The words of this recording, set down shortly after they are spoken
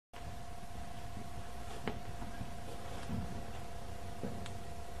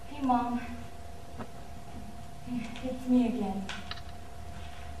Hey, Mom. It's me again.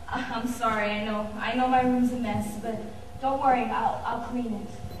 I'm sorry, I know my room's a mess, but don't worry, I'll clean it.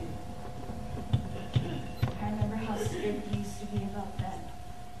 I remember how strict you used to be about that.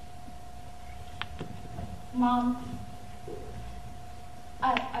 Mom,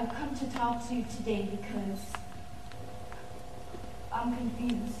 I've come to talk to you today because I'm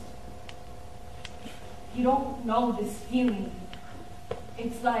confused. You don't know this feeling.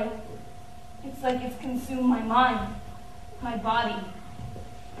 It's like it's consumed my mind, my body,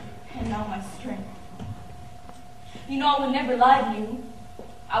 and now my strength. You know, I would never lie to you.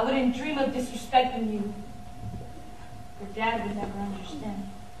 I wouldn't dream of disrespecting you. Your dad would never understand.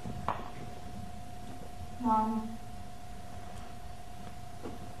 Mom,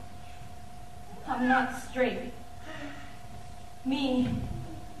 I'm not straight. Me,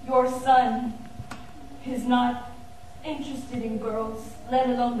 your son, is not interested in girls, let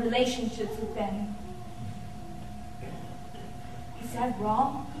alone relationships with them. Is that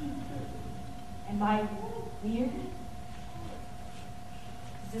wrong? Am I weird?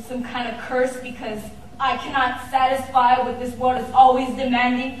 Is this some kind of curse because I cannot satisfy what this world is always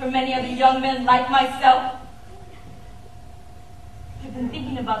demanding from many other young men like myself? I've been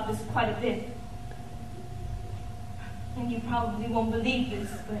thinking about this quite a bit. And you probably won't believe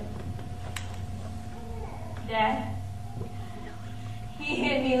this, but Dad, he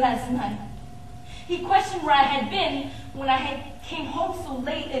hit me last night. He questioned where I had been when I came home so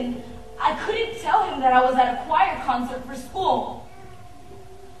late, and I couldn't tell him that I was at a choir concert for school.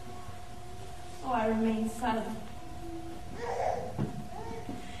 So I remained silent.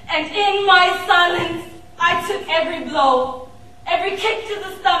 And in my silence, I took every blow, every kick to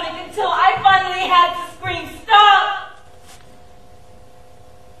the stomach until I finally had to scream, "Stop!"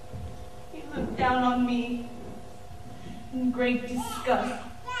 He looked down on me in great disgust,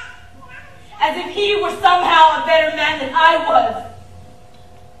 as if he were somehow a better man than I was.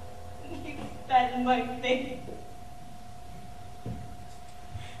 He spat in my face.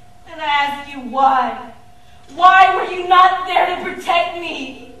 And I asked you why. Why were you not there to protect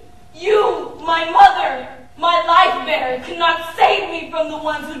me? You, my mother, my life bearer, could not save me from the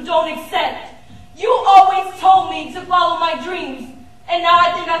ones who don't accept. You always told me to follow my dreams, and now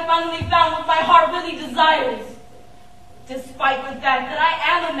I think I finally found what my heart really desires. Despite the fact that I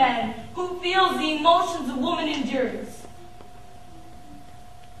am a man who feels the emotions a woman endures.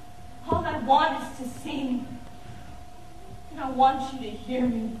 All I want is to sing, and I want you to hear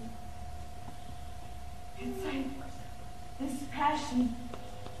me. It's like this passion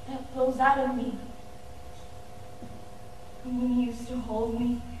that flows out of me. And when you used to hold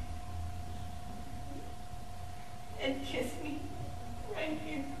me and kiss me right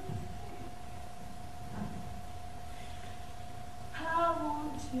here. I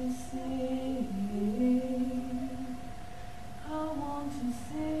want to sing, I want to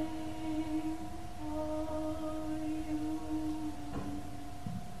sing for you.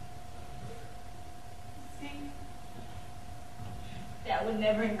 See, that would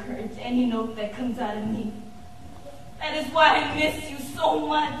never encourage any note that comes out of me. That is why I miss you so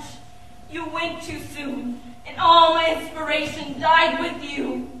much. You went too soon, and all my inspiration died with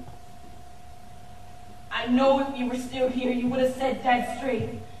you. I know if you were still here, you would have set Dad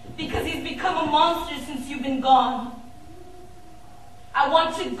straight, because he's become a monster since you've been gone. I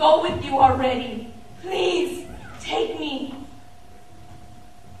want to go with you already. Please, take me.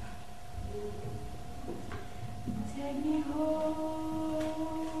 Take me home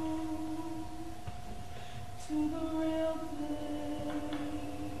to the real place.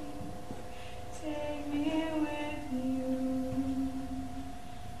 Take me with you,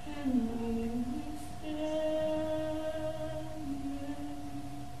 and leave me.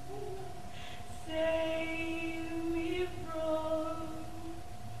 Save me from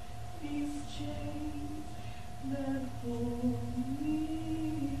these chains that hold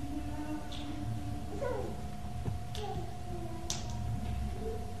me down.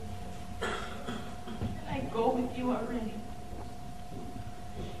 Can I go with you already?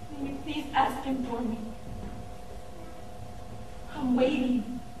 Can you please ask him for me? I'm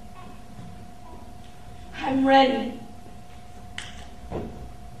waiting. I'm ready.